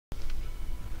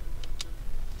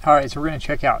Alright, so we're going to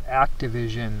check out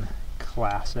Activision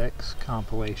Classics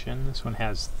compilation. This one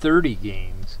has 30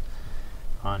 games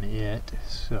on it,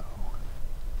 so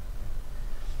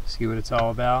see what it's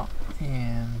all about.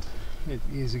 And it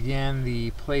is again the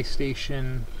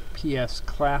PlayStation PS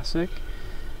Classic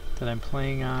that I'm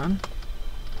playing on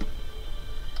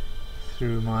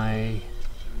through my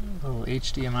little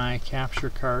HDMI capture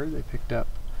card I picked up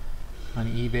on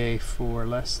eBay for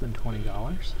less than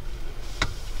 $20.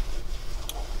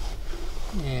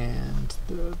 And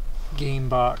the game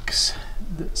box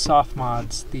that soft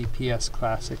mods the PS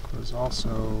Classic was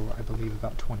also, I believe,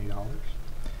 about $20.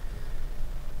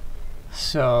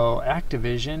 So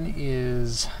Activision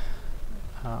is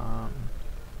that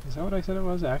what I said it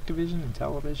was? Activision and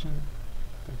television?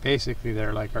 But basically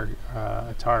they're like our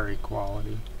Atari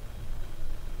quality.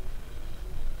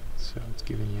 So it's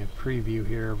giving you a preview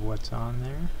here of what's on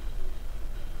there.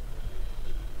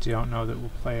 Don't know that we'll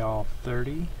play all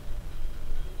 30.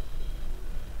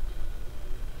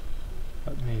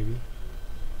 But maybe.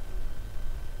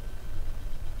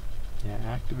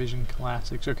 Yeah, Activision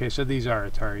Classics. Okay, so these are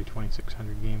Atari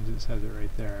 2600 games. It says it right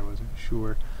there. I wasn't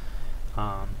sure.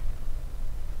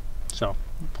 So,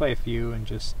 we'll play a few and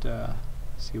just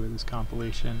see what this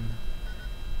compilation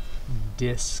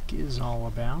disc is all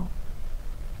about.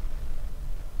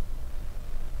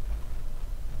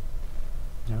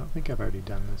 I don't think I've already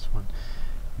done this one.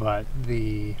 But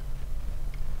the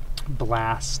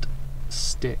blast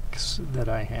sticks that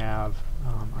I have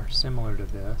are similar to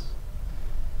this.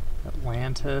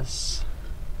 Atlantis,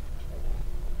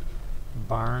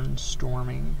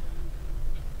 Barnstorming,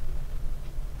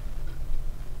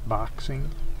 Boxing,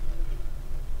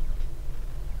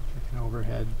 like an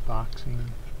overhead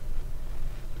boxing,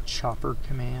 Chopper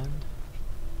Command,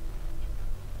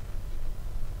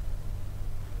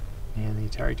 and the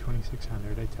Atari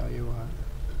 2600, I tell you what.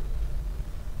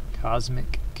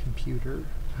 Cosmic Computer.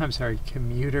 I'm sorry,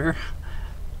 Commuter.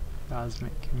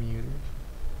 Cosmic Commuter.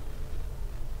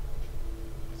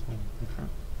 It's a little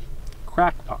different.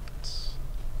 Crackpots.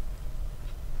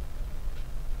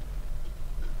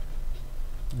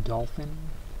 Dolphin.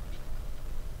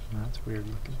 That's weird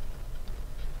looking.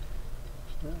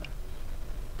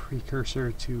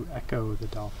 Precursor to Echo the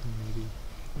Dolphin, maybe.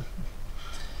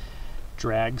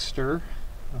 Dragster.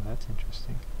 Oh, that's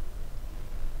interesting.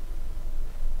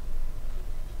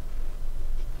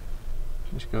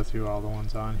 Just go through all the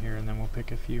ones on here and then we'll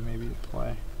pick a few maybe to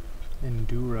play.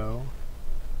 Enduro.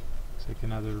 It's like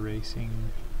another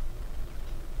racing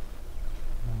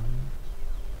one.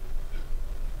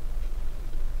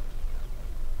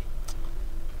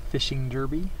 Fishing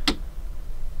Derby. So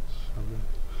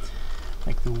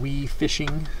like the Wii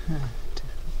fishing to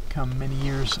come many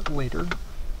years later.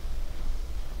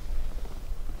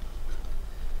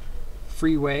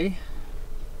 Freeway.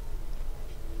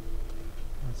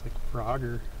 It's like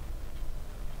Frogger.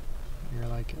 You're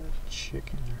like a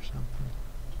chicken or something.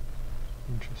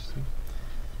 Interesting.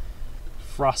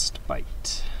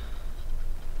 Frostbite.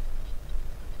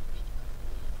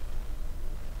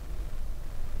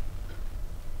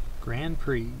 Grand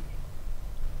Prix.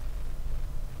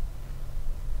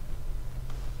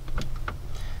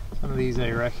 Some of these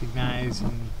I recognize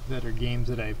and that are games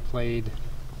that I've played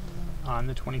on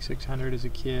the 2600 as a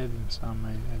kid, and some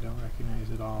I don't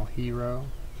recognize at all. Hero.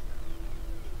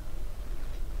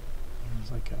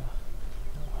 It's like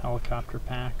a helicopter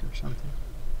pack or something.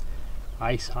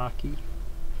 Ice hockey.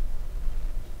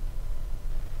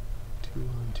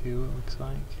 2-on-2 it looks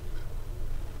like.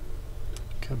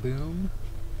 Kaboom.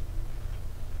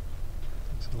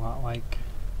 Looks a lot like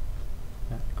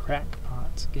that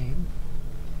Crackpots game.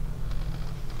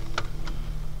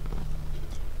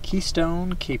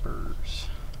 Keystone Capers.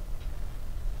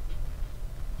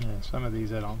 Yeah, some of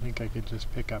these I don't think I could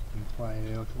just pick up and play.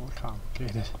 They look a little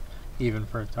complicated, even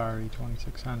for Atari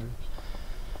 2600.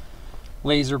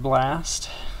 Laser Blast.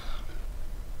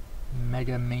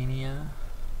 Mega Mania.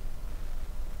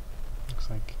 Looks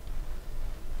like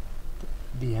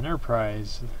the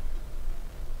Enterprise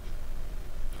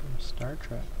from Star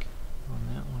Trek on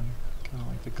that one. Kind of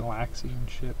like the Galaxian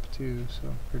ship too,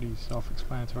 so pretty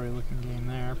self-explanatory looking game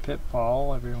there.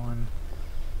 Pitfall, everyone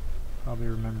probably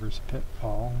remembers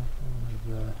Pitfall.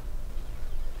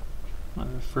 One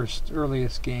of the first,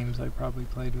 earliest games I probably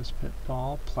played was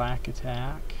Pitfall. Plaque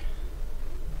Attack.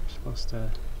 You're supposed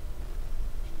to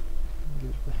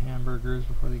get the hamburgers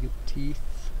before they get the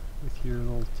teeth with your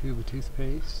little tube of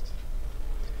toothpaste.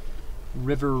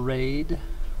 River Raid.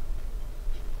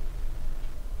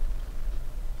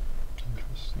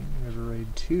 Interesting. River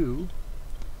Raid 2.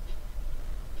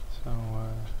 So,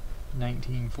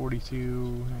 1942,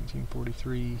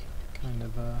 1943 kind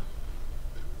of a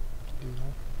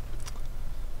deal.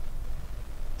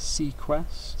 Sea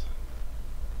Quest.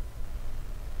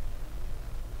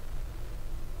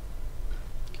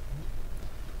 Okay.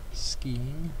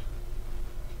 Skiing.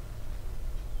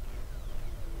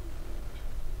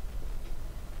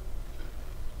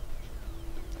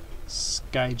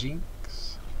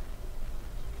 Skijinks.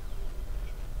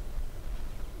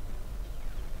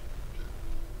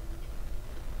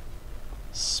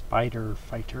 Spider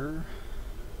Fighter.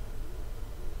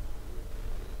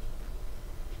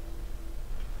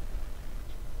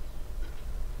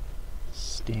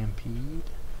 Stampede.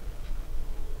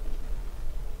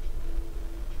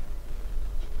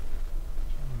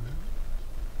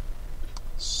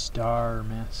 Star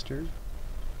Master.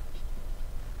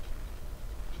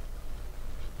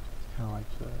 Kind of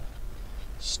like the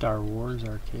Star Wars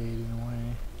arcade in a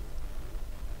way.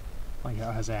 Like how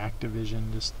it has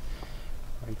Activision just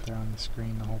right there on the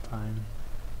screen the whole time.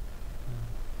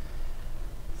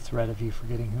 Threat of you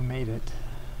forgetting who made it.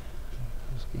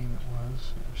 Whose game it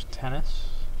was. There's tennis.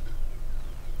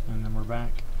 And then we're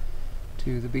back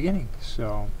to the beginning.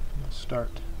 So we'll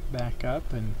start back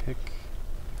up and pick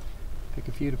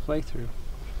a few to play through.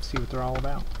 See what they're all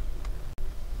about.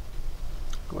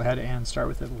 Go ahead and start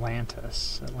with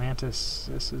Atlantis. Atlantis,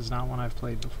 this is not one I've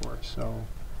played before, so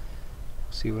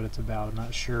see what it's about. I'm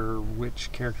not sure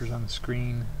which character's on the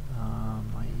screen.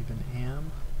 I even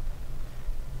am.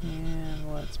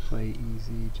 And let's play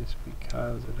easy just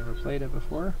because I've never played it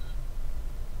before.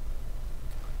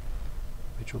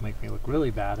 Which will make me look really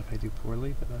bad if I do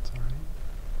poorly, but that's alright.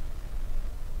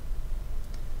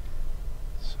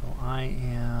 So I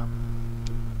am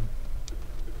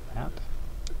that.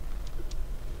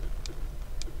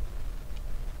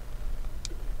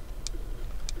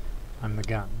 I'm the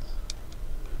guns.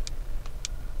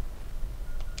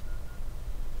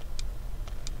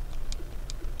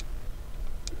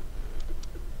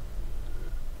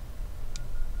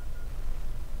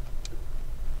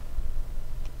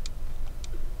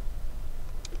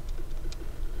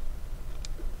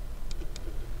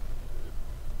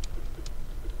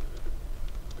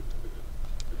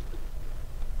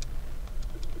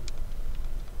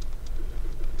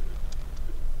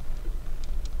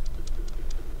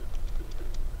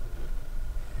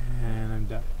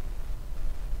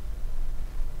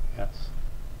 Yes.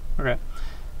 Okay.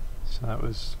 So that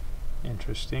was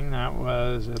interesting. That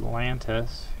was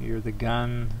Atlantis. You're the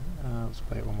gun. Let's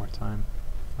play it one more time.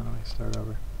 How do I start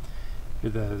over?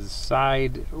 You're the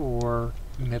side or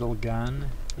middle gun,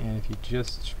 and if you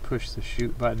just push the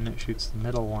shoot button, it shoots the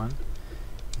middle one.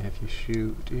 And if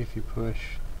you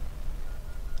push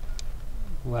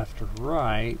left or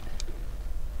right,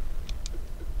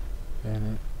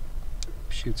 then it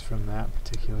shoots from that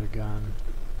particular gun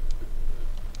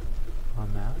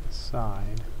on that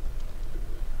side.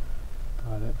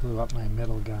 But it blew up my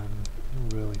middle gun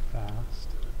really fast,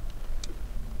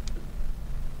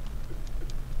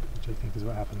 which I think is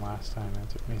what happened last time. It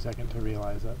took me a second to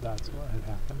realize that that's what had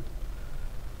happened.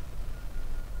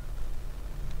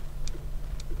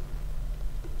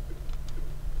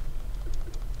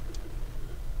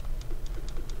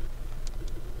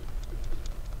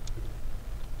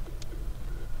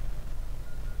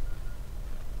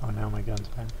 Oh, now my gun's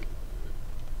back.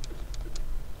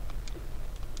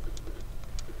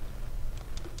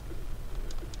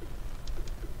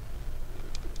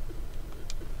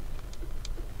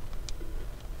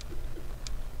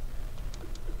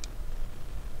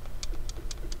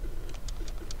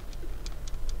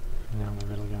 Now my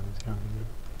middle gun is gone again.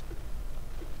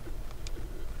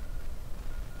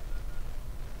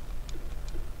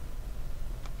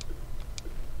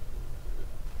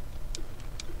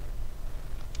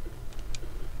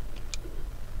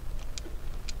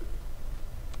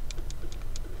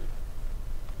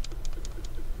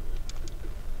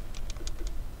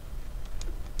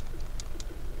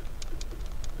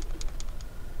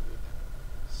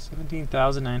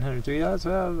 $17,903. That's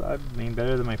I mean,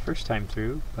 better than my first time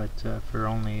through, but for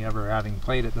only ever having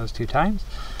played it those two times,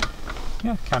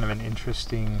 yeah, kind of an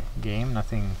interesting game.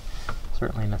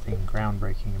 Certainly nothing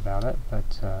groundbreaking about it,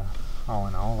 but all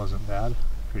in all, wasn't bad.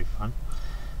 Pretty fun.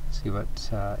 Let's see what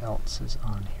else is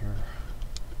on here.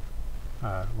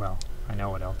 Well, I know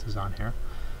what else is on here.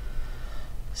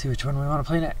 Let's see which one we want to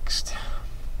play next.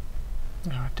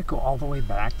 I have to go all the way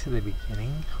back to the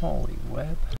beginning. Holy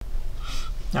web.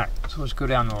 Alright, so let's go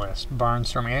down the list.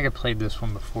 Barnstorming. I think I played this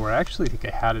one before. I actually think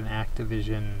I had an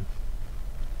Activision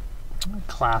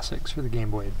Classics for the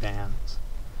Game Boy Advance.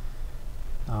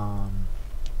 I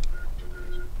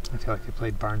feel like I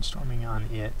played Barnstorming on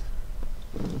it,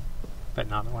 but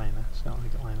not Atlantis. I don't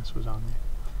think Atlantis was on there.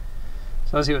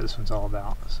 So let's see what this one's all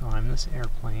about. So I'm this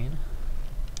airplane.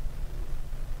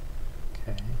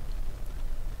 Okay.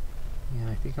 And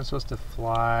I think I'm supposed to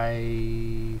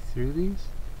fly through these.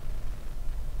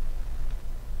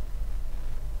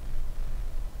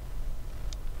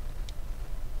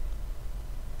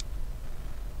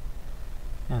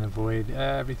 And avoid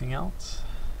everything else.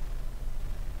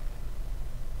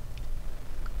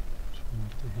 Trying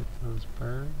not to hit those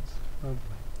birds. Oh boy.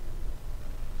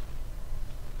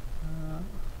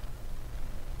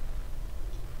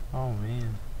 Oh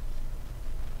man.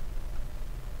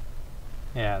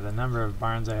 Yeah, the number of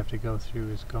barns I have to go through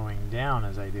is going down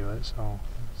as I do it, so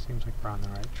it seems like we're on the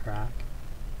right track.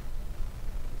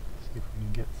 See if we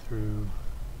can get through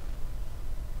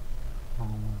all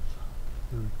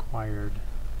of the required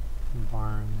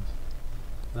barns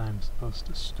that I'm supposed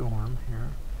to storm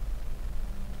here.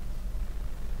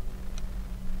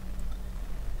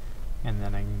 And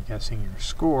then I'm guessing your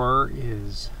score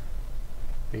is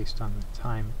based on the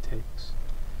time it takes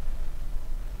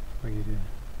for you to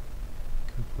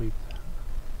complete that.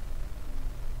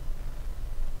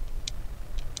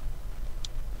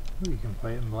 Ooh, you can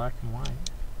play it in black and white.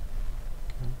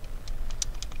 Okay.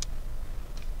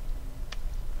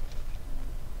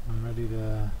 I'm ready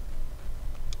to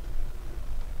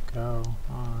go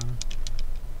on.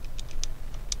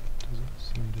 Doesn't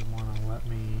seem to want to let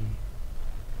me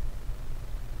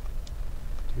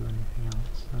do anything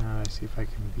else. So now I see if I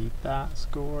can beat that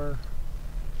score.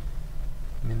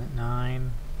 Minute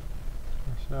 9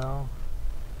 or so.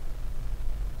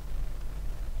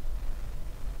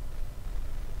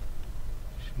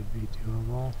 Should be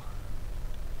doable.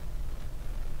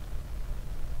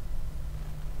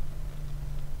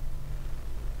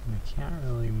 And I can't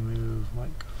really move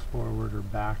like forward or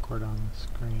backward on the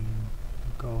screen,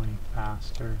 go any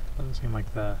faster. Doesn't seem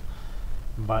like the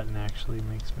button actually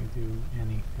makes me do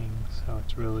anything, so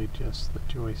it's really just the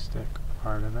joystick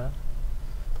part of it.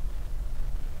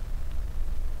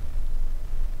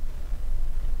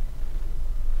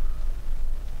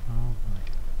 Oh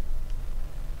boy.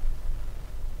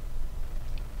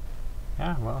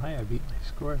 Yeah, well hey, I beat my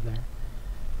score there.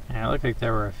 And it looked like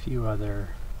there were a few other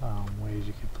ways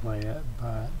you could play it,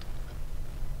 but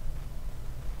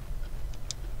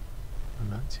I'm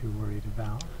not too worried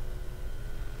about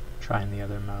trying the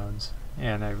other modes.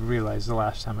 And I realized the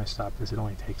last time I stopped this, it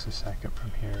only takes a second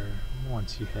from here.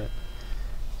 Once you hit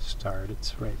start,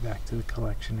 it's right back to the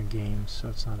collection of games, so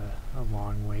it's not a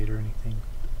long wait or anything.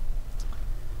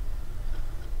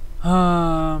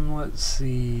 Let's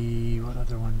see, what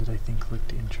other one did I think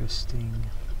looked interesting?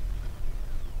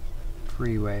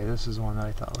 Freeway. This is one that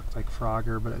I thought looked like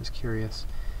Frogger, but I was curious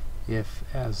if,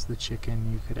 as the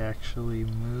chicken, you could actually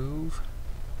move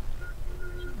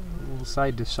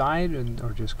side to side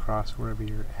or just cross wherever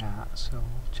you're at. So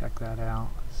we'll check that out,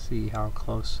 see how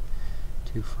close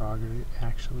to Frogger it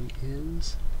actually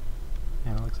is.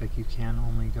 And it looks like you can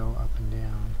only go up and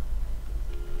down.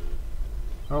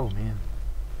 Oh man.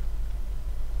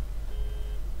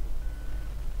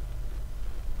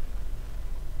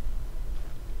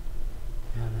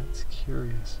 Yeah, that's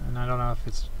curious. And I don't know if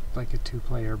it's like a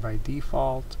 2-player by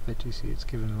default, but you see it's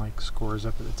given like scores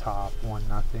up at the top, 1-0,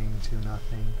 2-0.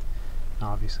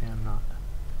 Obviously I don't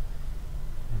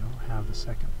have a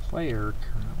second player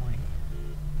currently.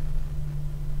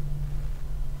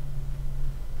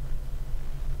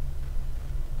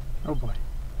 Oh boy.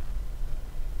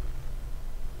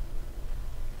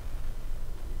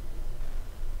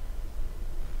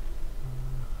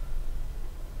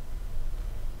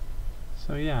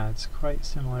 So yeah, it's quite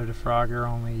similar to Frogger,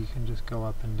 only you can just go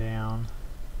up and down.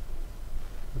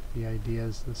 But the idea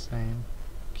is the same.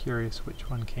 Curious which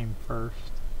one came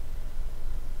first,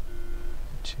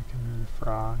 the chicken or the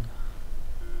frog.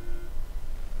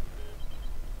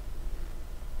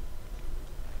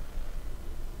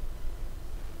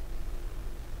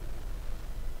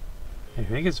 I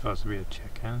think it's supposed to be a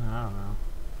chicken, I don't know.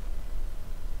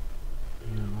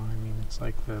 You know, I mean, it's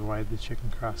like the why'd the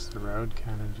chicken cross the road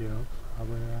kind of joke,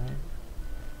 probably, right?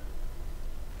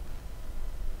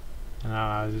 I don't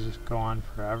know, does it just go on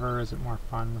forever? Is it more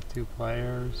fun with 2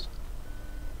 players?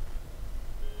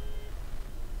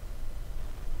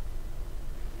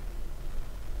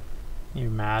 You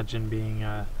imagine being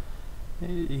a,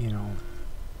 you know,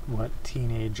 what,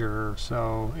 teenager or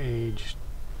so age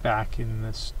back in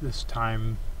this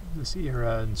time, this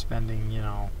era, and spending, you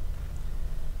know,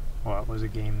 what was a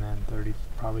game then, 30,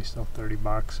 probably still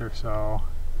 $30 or so,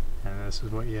 and this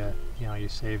is what you know, you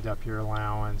saved up your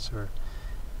allowance, or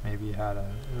maybe you had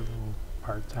a little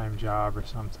part-time job or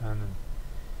something, and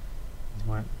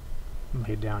you went,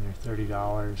 laid down your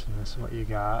 $30, and this is what you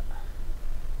got.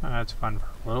 It's fun for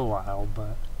a little while,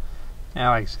 but yeah,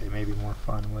 like I say, maybe more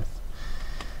fun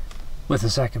with a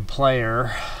second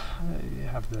player. You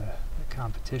have the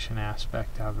competition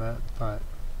aspect of it, but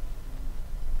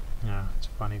yeah, it's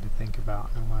funny to think about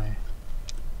in a way.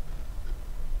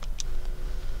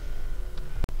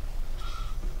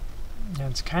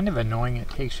 And it's kind of annoying it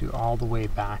takes you all the way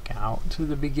back out to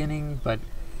the beginning, but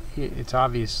it's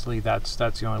obviously that's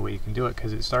the only way you can do it,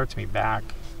 because it starts me back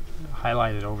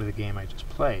highlighted over the game I just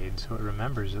played, so it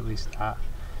remembers at least that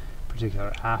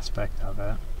particular aspect of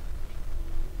it.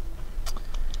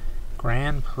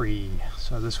 Grand Prix.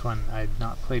 So this one I'd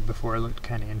not played before. It looked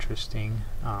kind of interesting.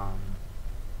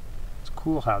 It's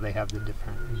cool how they have the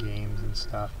different games and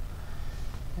stuff.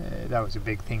 That was a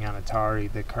big thing on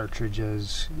Atari. The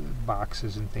cartridges,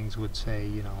 boxes and things would say,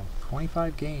 you know,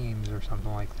 25 games or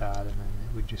something like that, and then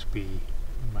it would just be,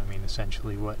 I mean,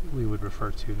 essentially what we would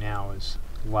refer to now as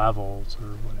levels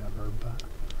or whatever, but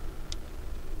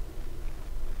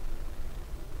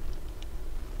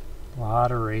a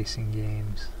lot of racing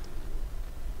games.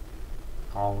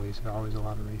 Always a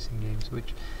lot of racing games,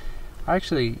 which I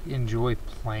actually enjoy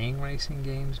playing racing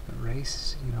games, but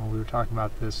race, you know, we were talking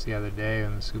about this the other day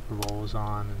when the Super Bowl was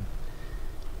on, and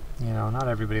you know, not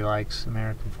everybody likes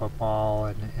American football,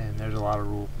 and there's a lot of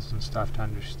rules and stuff to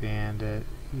understand it,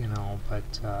 you know,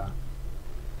 but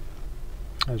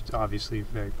it's obviously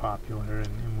very popular,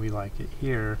 and we like it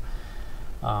here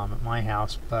at my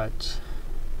house. But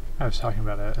I was talking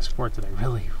about a sport that I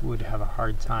really would have a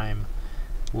hard time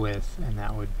with, and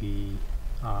that would be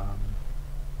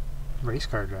race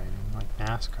car driving, like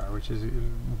NASCAR, which is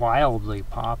wildly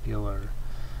popular,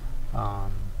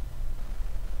 but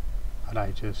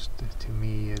I just, to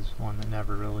me, is one that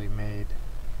never really made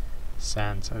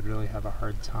sense. I'd really have a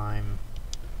hard time,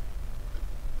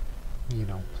 you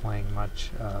know, playing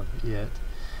much of it.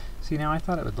 See, now I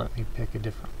thought it would let me pick a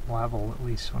different level, at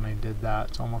least when I did that.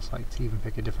 It's almost like to even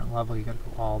pick a different level, you gotta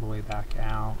go all the way back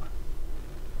out.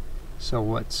 So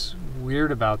what's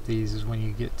weird about these is when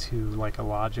you get to like a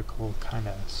logical kind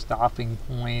of stopping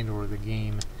point, or the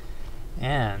game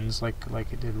ends, like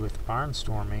it did with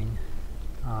Barnstorming,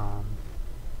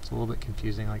 it's a little bit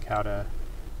confusing, like how to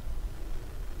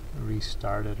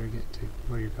restart it or get to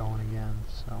where you're going again.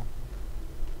 So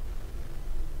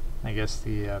I guess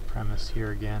the premise here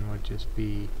again would just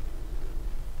be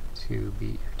to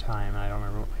beat your time. I don't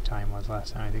remember what my time was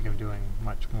last time. I think I'm doing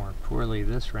much more poorly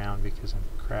this round because I'm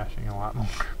crashing a lot more,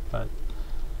 but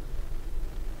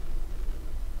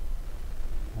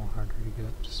a little harder to get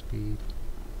up to speed.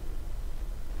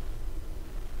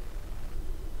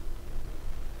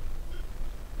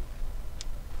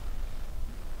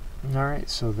 Alright,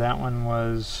 so that one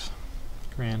was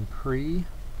Grand Prix.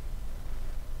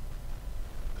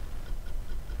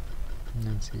 And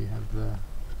then so you have the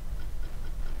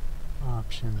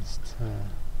options to,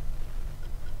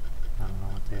 I don't know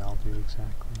what they all do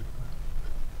exactly,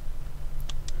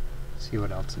 but see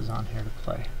what else is on here to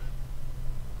play.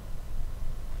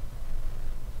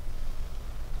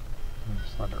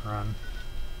 Just let it run.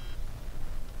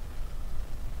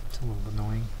 It's a little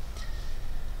annoying.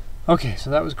 Okay, so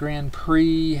that was Grand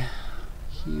Prix.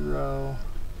 Hero.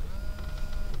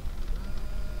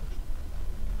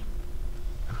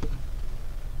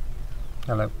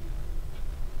 Hello.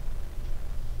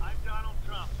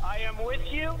 I am with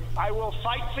you, I will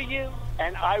fight for you,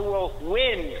 and I will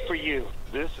win for you.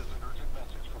 This is an urgent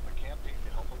message from the campaign to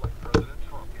help elect President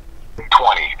Trump. 20.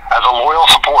 As a loyal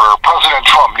supporter, President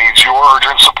Trump needs your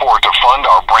urgent support to fund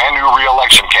our brand new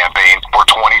re-election campaign for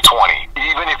 2020.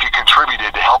 Even if you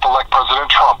contributed to help elect President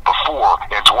Trump before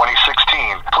in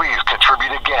 2016, please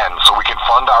contribute again so we can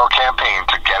fund our campaign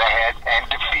to get ahead and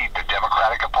defeat the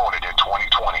Democratic opponent in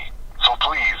 2020. So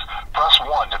please, press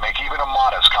 1 to make even a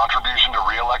modest contribution to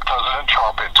re-elect President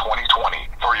Trump in 2020.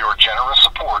 For your generous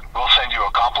support, we'll send you a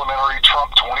complimentary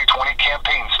Trump 2020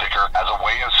 campaign sticker as a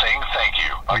way of saying thank you.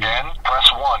 Again, press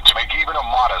 1 to make even a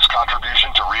modest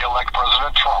contribution to re-elect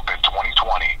President Trump in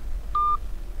 2020.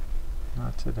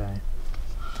 Not today.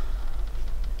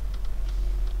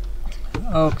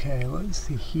 Okay, let's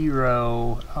see.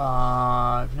 Hero.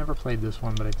 I've never played this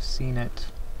one, but I've seen it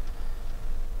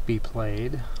be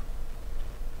played.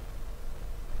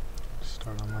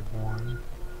 Start on like 1.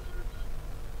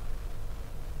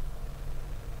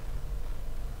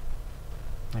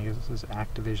 I guess this is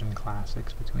Activision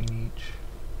Classics between each.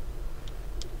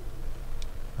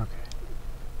 Okay.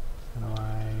 How do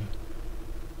I...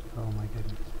 Oh my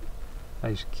goodness. Did I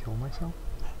just kill myself?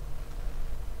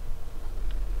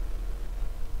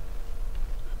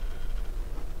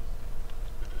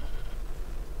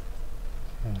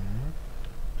 Okay.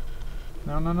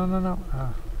 No.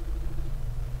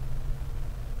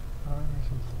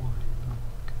 second floor. Oh,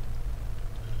 okay.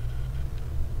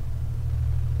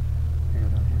 Here,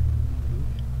 down here. Ooh.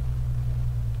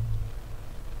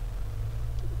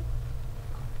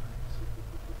 Oh, nice.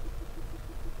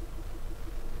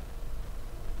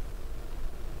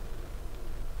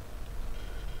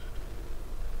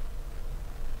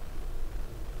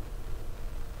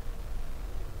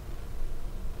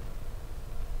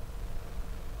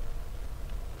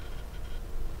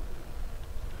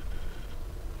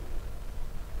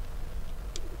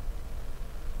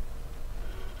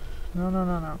 No, no,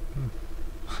 no, no.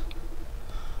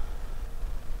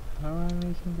 How do I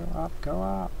make him go up? Go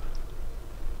up!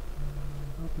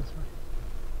 Go this way.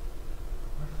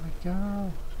 Where do I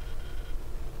go?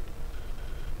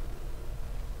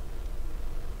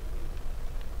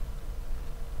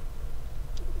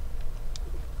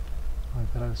 Oh, I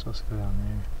bet I was supposed to go down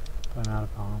there, but I'm out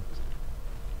of bombs.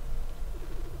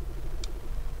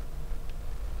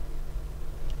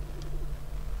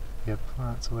 Yep, well,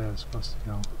 that's the way I was supposed to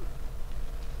go.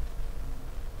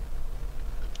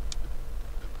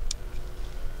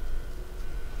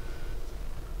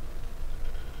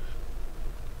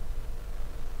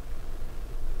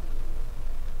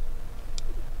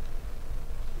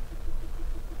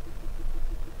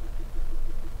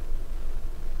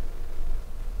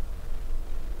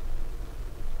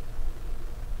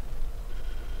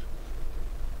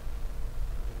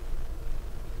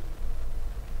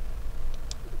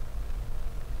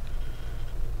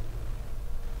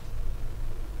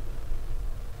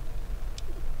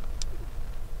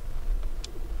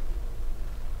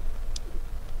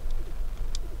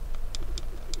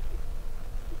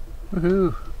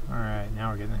 Woohoo! Alright,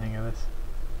 now we're getting the hang of this.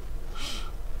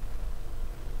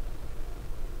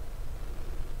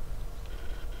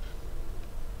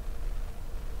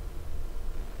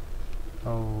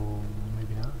 Oh,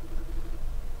 maybe not.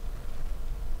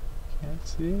 Can't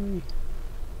see.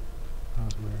 That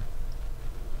was weird.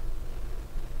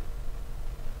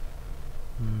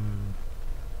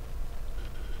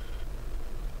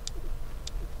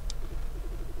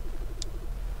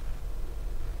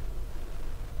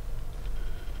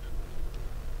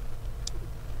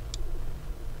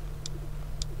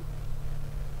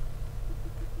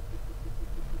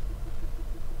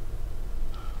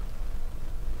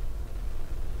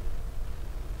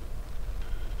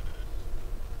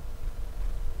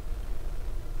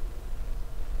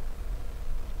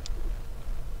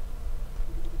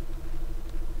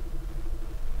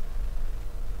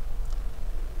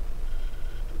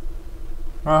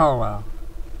 Oh wow.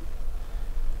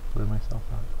 Blew myself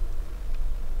up.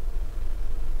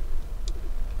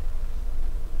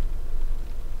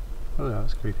 Oh, that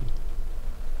was creepy.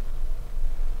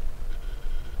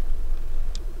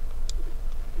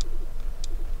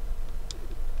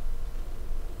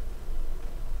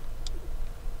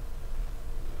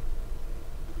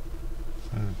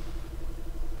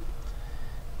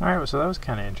 Alright, so that was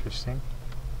kind of interesting.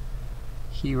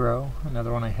 Hero,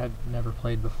 another one I had never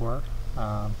played before.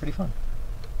 Pretty fun.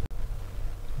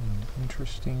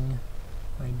 Interesting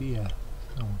idea.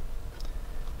 So,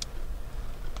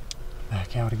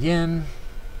 back out again.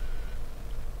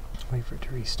 Wait for it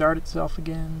to restart itself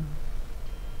again.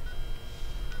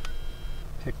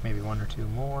 Pick maybe one or two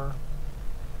more.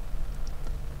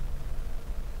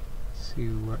 See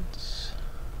what's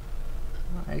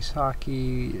ice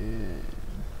hockey.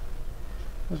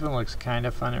 This one looks kind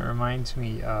of fun. It reminds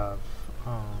me of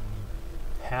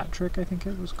Hat Trick, I think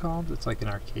it was called. It's like an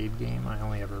arcade game. I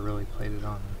only ever really played it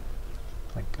on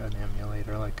like an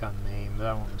emulator, like on MAME.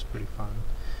 That one was pretty fun.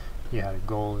 You had a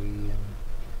goalie and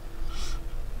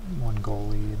one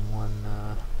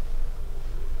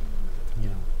you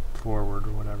know, forward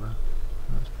or whatever.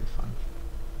 That was pretty fun.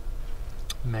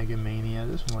 Mega Mania.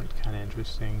 This one looked kind of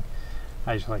interesting.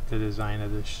 I just like the design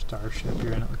of this starship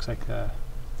here, and it looks like the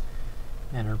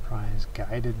Enterprise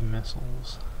guided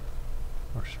missiles.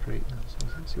 Or straight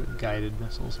missiles. Let's see what guided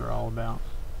missiles are all about.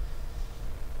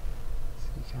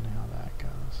 See kind of how that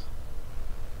goes.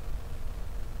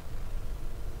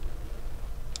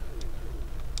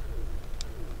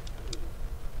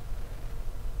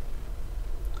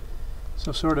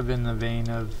 So sort of in the vein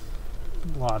of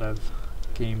a lot of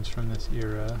games from this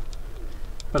era,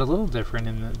 but a little different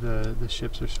in that the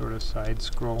ships are sort of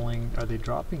side-scrolling. Are they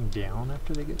dropping down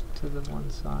after they get to the one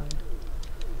side?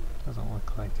 Doesn't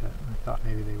look like it. I thought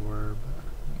maybe they were,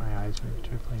 but my eyes may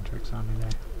be playing tricks on me there.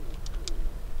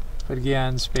 But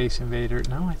again, Space Invader.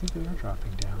 No, I think they are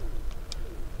dropping down.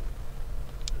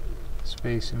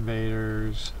 Space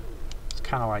Invaders. It's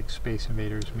kind of like Space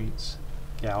Invaders meets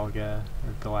Galaga,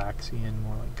 or Galaxian,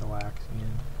 more like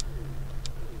Galaxian.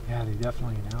 Yeah, they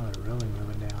definitely, now they're really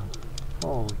moving down.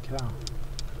 Holy cow.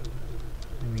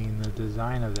 I mean, the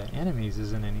design of the enemies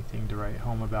isn't anything to write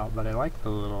home about, but I like the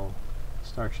little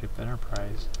Starship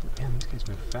Enterprise. Man, these guys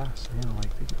move fast. I don't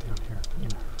like to get down here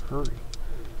in a hurry.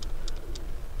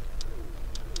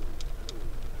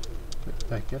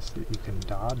 But I guess that you can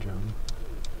dodge them.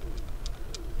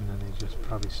 And then they just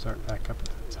probably start back up at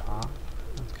the top.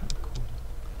 That's kind of cool.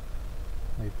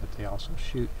 But they also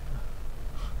shoot you.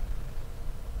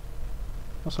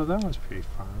 Also, that one's pretty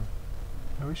fun.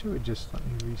 I wish it would just let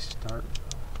me restart,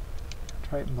 though.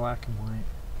 Try it in black and white.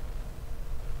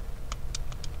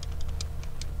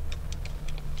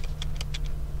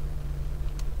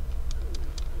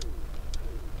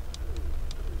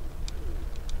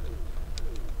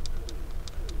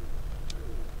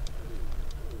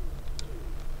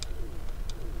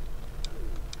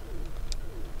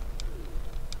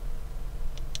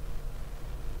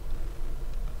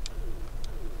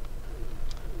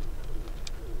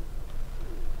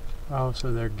 Oh,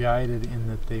 so they're guided in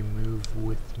that they move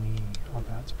with me. Oh,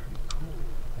 that's pretty cool.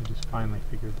 I just finally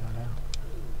figured that out.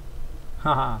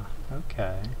 Haha,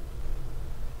 okay.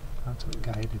 That's what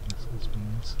guided missiles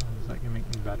means. So is that going to make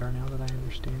me better now that I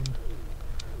understand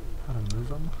how to move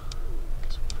them? I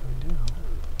guess we'll find out.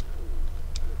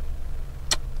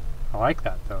 I like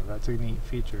that, though. That's a neat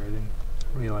feature. I didn't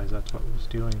realize that's what it was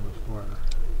doing before.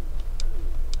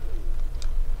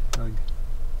 Ugh.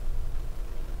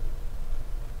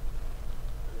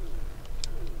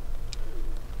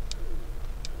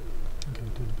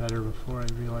 Better before I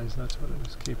realized that's what it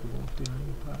was capable of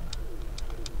doing, but...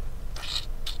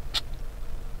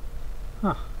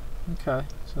 Huh, okay,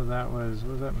 so that was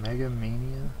that Mega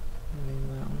Mania? The name of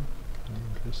that one? Kind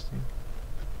of interesting.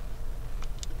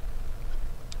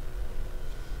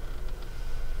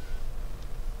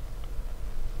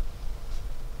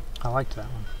 I liked that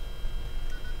one.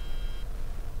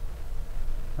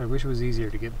 I wish it was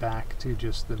easier to get back to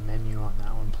just the menu on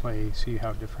that one, see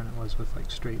how different it was with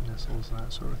like straight missiles and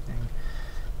that sort of thing.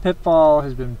 Pitfall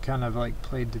has been kind of like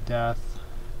played to death.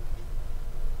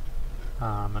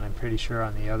 And I'm pretty sure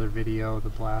on the other video, the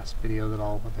Blast video that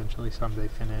I'll eventually someday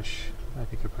finish, I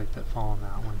think I played Pitfall on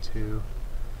that one too.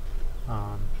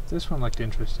 This one looked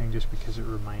interesting just because it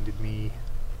reminded me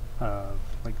of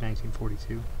like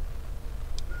 1942.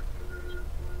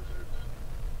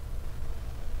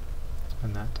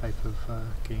 And that type of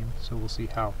game, so we'll see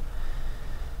how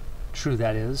true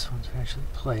that is once we actually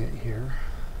play it here.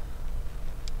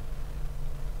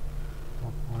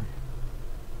 Oh boy.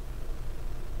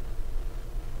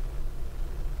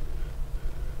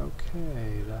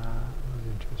 Okay, that was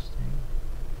interesting.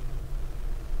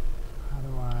 How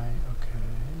do I... okay.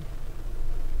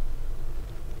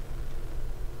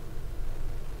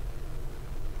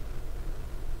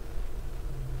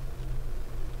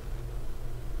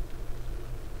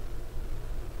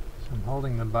 I'm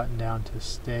holding the button down to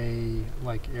stay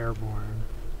like airborne.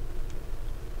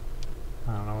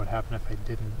 I don't know what happened if I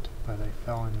didn't, but I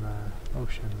fell in the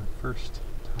ocean the first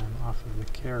time off of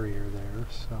the carrier there,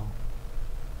 so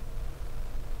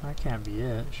that can't be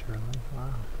it, surely. Wow,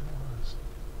 it was.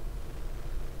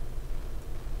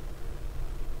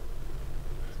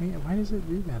 See, why does it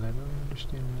do that? I don't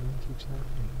understand why it keeps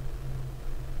happening.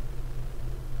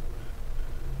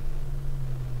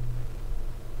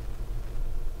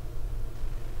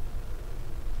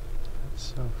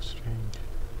 So strange.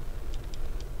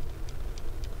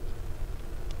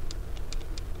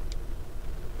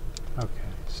 Okay,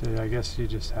 so I guess you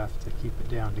just have to keep it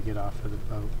down to get off of the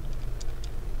boat.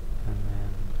 And then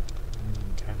you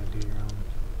can kind of do your own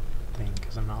thing,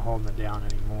 because I'm not holding it down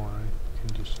anymore. I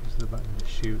can just use the button to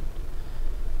shoot.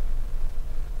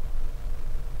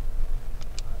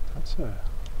 That's a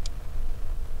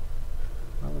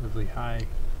relatively high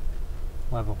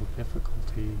level of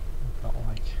difficulty, I felt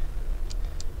like.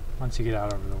 Once you get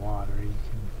out over the water, you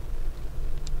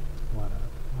can let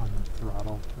up on the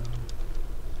throttle.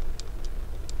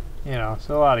 You know,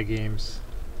 so a lot of games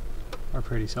are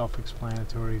pretty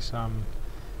self-explanatory. Some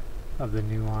of the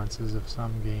nuances of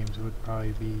some games would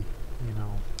probably be, you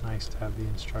know, nice to have the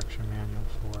instruction manual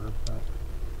for, but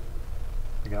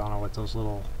like, I don't know what those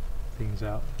little things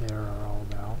out there are all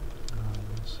about.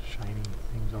 Those shiny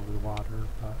things over the water,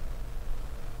 but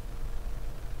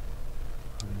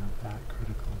probably not that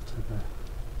critical to the...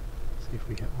 see if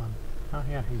we hit one. Oh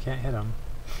yeah, you can't hit them.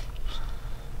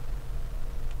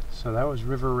 So that was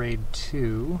River Raid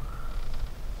 2.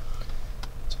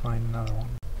 Let's find another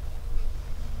one.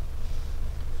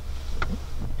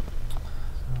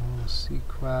 So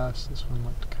Sequest, this one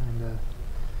looked kind of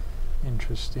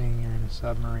interesting. You're in a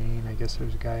submarine. I guess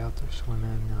there's a guy out there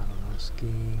swimming, I don't know,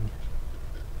 skiing.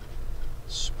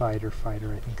 Spider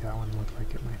Fighter. I think that one looked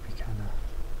like it might be kind of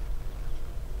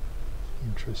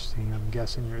interesting. I'm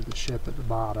guessing you're the ship at the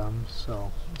bottom,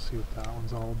 so let's see what that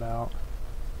one's all about.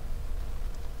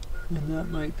 And that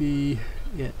might be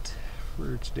it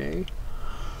for today.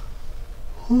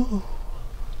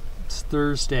 It's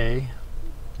Thursday,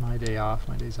 my day off.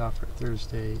 My days off are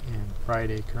Thursday and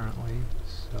Friday currently,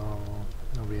 so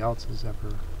nobody else is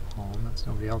ever home. That's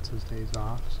nobody else's days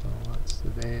off, so that's the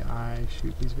day I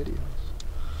shoot these videos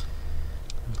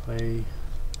and play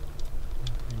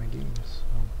my games. So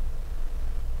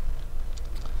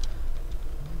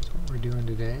that's what we're doing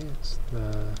today. It's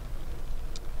the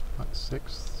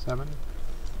 6th, 7th,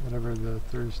 whatever the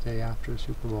Thursday after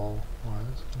Super Bowl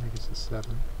was. I think it's the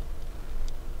 7th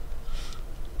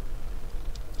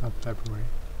of February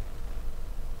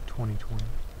 2020.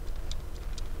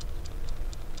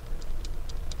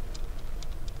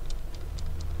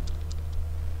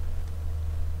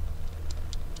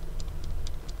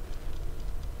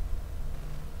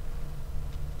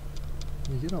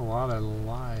 You get a lot of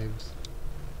lives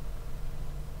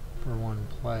for one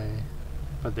play,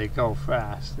 but they go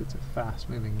fast. It's a fast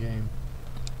moving game.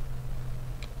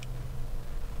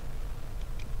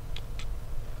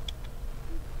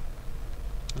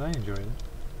 But I enjoyed it.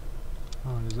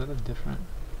 Oh, is that a different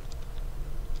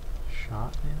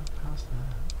shot now? How's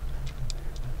that?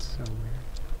 That's so weird.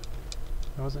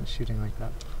 I wasn't shooting like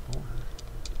that before.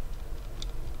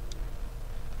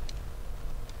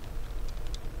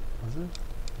 Was it?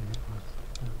 Maybe it was.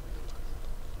 No, it was.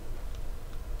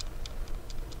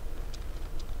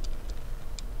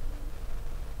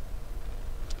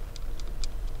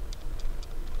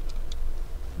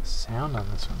 The sound on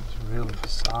this one is really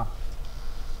soft.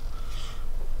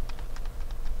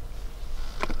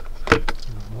 A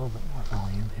little bit more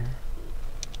volume here.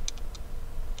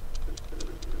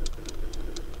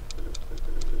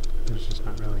 There's just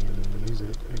not really any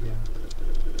music again.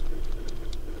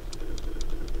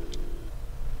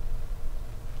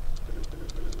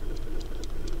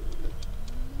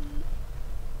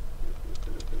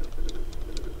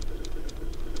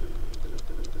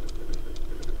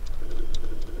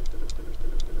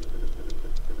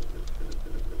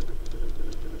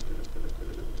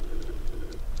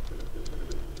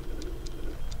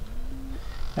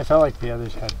 I felt like the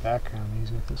others had background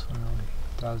music, this one really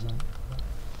doesn't.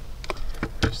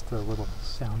 Just the little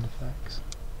sound effects.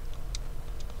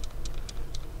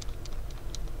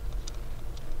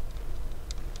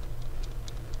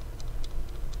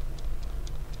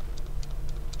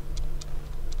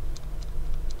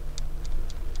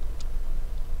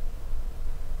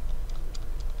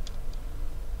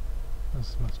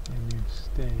 This must be a new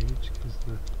stage because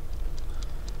the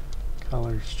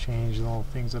colors change, the little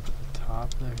things up at the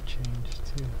top there changed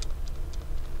too.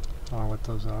 I don't know what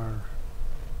those are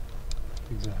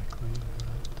exactly, but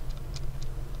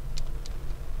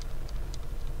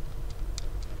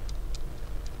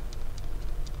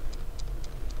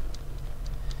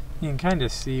you can kind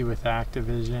of see with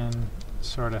Activision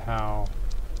sort of how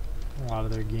a lot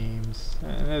of their games,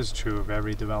 and it is true of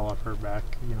every developer back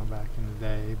in the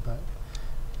day, but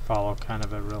follow kind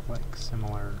of a real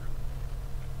similar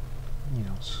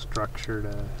structure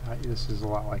to, this is a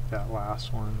lot like that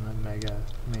last one, the Mega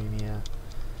Mania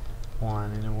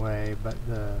one in a way, but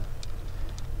the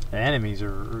enemies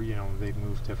are, they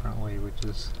move differently, which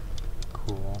is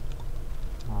cool.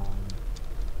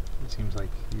 It seems like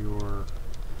your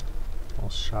little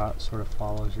shot sort of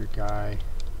follows your guy,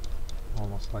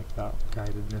 almost like that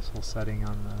guided missile setting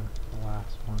on the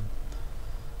last one,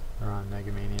 or on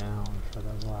Mega Mania. I'm not sure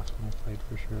that was the last one I played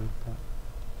for sure, but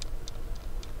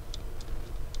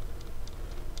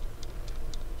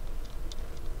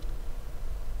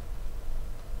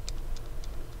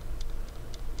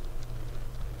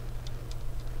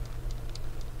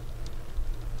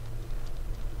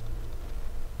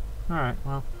alright,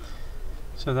 well,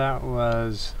 so that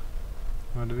was,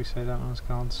 what did we say that one was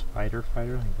called? Spider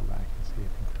Fighter? Let me go back and see, I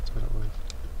think that's what it was.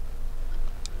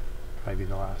 Probably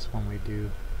the last one we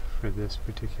do for this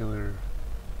particular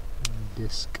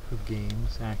disc of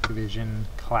games. Activision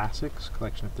Classics,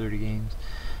 collection of 30 games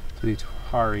for the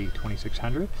Atari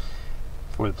 2600.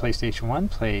 For the PlayStation 1,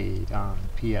 played on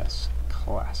PS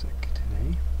Classic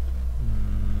today.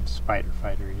 Spider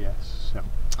Fighter, yes. So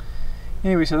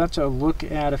anyway, so that's a look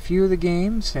at a few of the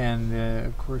games, and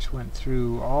of course went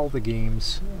through all the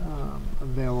games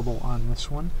available on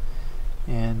this one,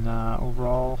 and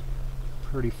overall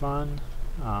pretty fun.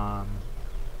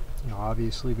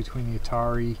 Obviously between the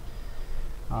Atari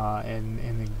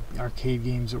and the arcade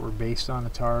games that were based on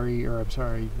Atari, or I'm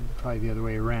sorry, probably the other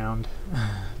way around,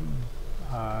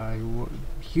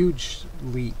 huge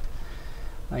leap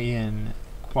in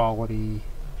quality,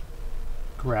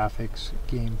 graphics,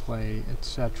 gameplay,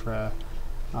 etc.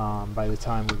 By the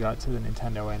time we got to the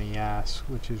Nintendo NES,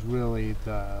 which is really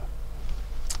the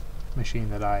machine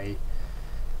that I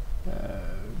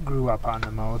grew up on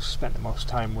the most, spent the most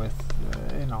time with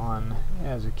and on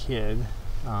as a kid.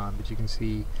 But you can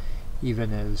see,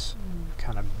 even as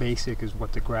kind of basic as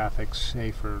what the graphics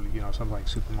say for, you know, something like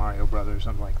Super Mario Brothers,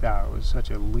 something like that, it was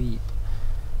such a leap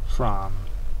from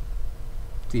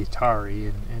the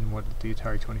Atari and what the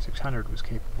Atari 2600 was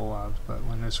capable of. But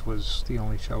when this was the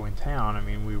only show in town, I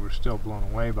mean, we were still blown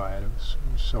away by it. It was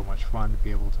so much fun to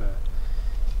be able to,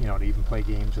 you know, to even play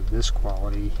games of this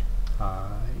quality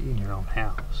in your own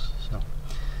house. So,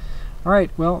 alright,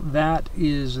 well, that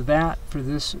is that for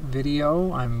this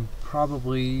video. I'm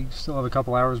probably still have a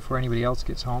couple hours before anybody else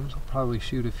gets home, so I'll probably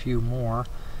shoot a few more,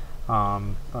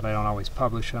 but I don't always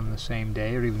publish them the same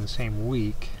day or even the same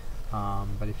week.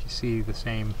 But if you see the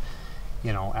same,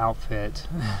 you know, outfit,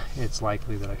 it's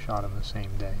likely that I shot them the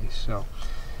same day. So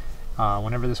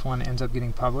whenever this one ends up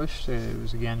getting published, it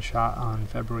was again shot on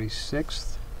February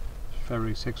 6th or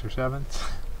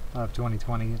 7th of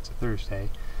 2020. It's a Thursday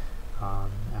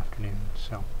afternoon.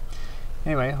 So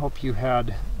anyway, I hope you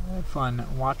had fun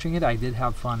watching it. I did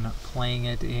have fun playing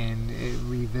it and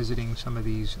revisiting some of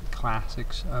these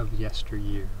classics of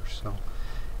yesteryear. So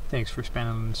thanks for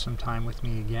spending some time with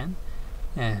me again,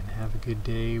 and have a good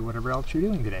day, whatever else you're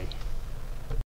doing today.